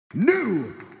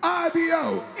New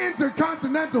IBO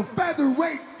Intercontinental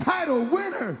Featherweight title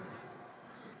winner,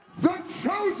 the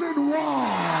Chosen One.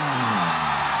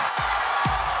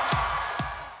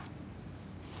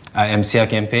 I am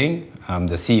Seah Peng. I'm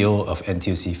the CEO of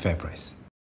NTUC FairPrice.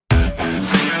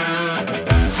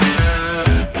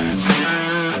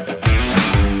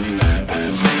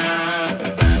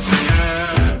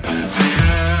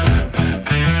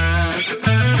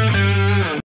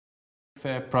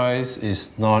 FairPrice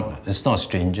is not a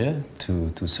stranger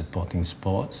to supporting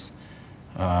sports.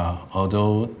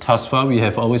 Although thus far we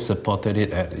have always supported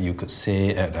it at, you could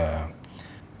say, at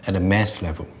a mass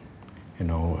level. You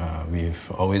know,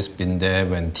 we've always been there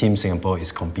when Team Singapore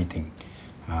is competing,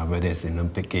 whether it's the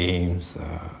Olympic Games,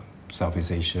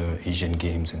 Southeast Asia, Asian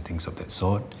Games, and things of that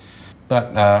sort.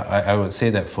 But I would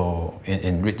say that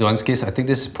in Ridhwan's case, I think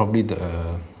this is probably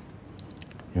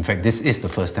in fact, this is the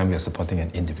first time we are supporting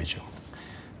an individual.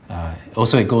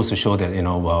 Also, it goes to show that, you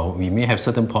know, while we may have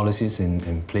certain policies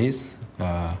in place,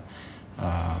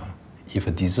 if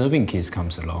a deserving case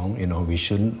comes along, you know, we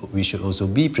should also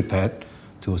be prepared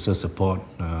to also support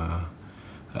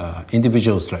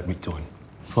individuals like Ridhwan.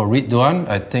 For Ridhwan,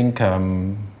 I think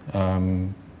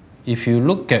if you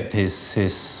look at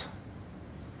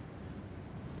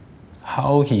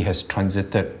how he has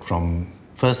transited from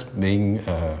first being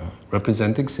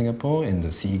representing Singapore in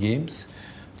the SEA Games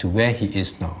to where he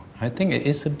is now, I think it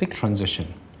is a big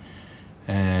transition.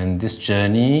 And this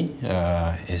journey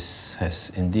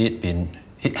hasn't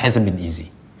been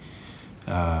easy.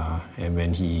 And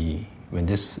when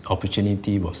this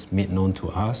opportunity was made known to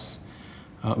us,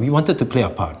 we wanted to play our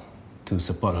part to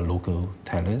support a local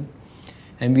talent.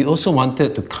 And we also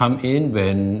wanted to come in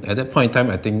when, at that point in time,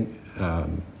 I think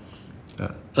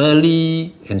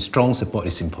early and strong support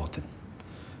is important.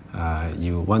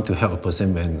 You want to help a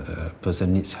person when a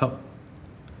person needs help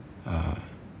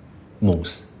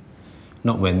most,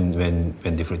 not when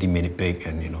they've already made it big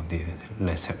and, you know,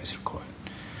 less help is required.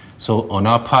 So on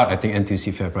our part, I think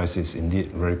NTUC FairPrice is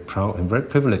indeed very proud and very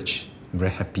privileged and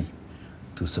very happy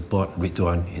to support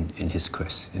Ridhwan in his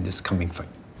quest, in this coming fight.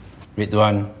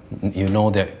 Ridhwan, you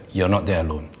know that you're not there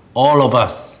alone. All of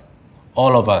us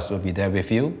will be there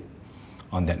with you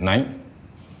on that night.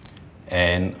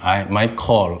 And my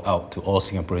call out to all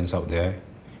Singaporeans out there,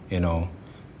 you know,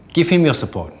 give him your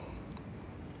support.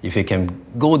 If you can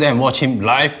go there and watch him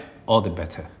live, all the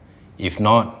better. If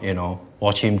not, you know,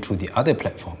 watch him through the other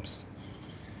platforms.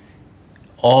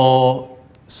 All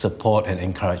support and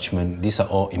encouragement, these are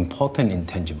all important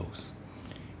intangibles.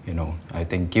 You know, I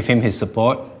think give him his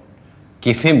support,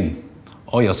 give him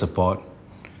all your support,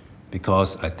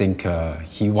 because I think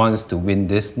he wants to win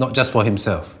this, not just for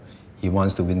himself, he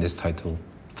wants to win this title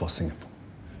for Singapore.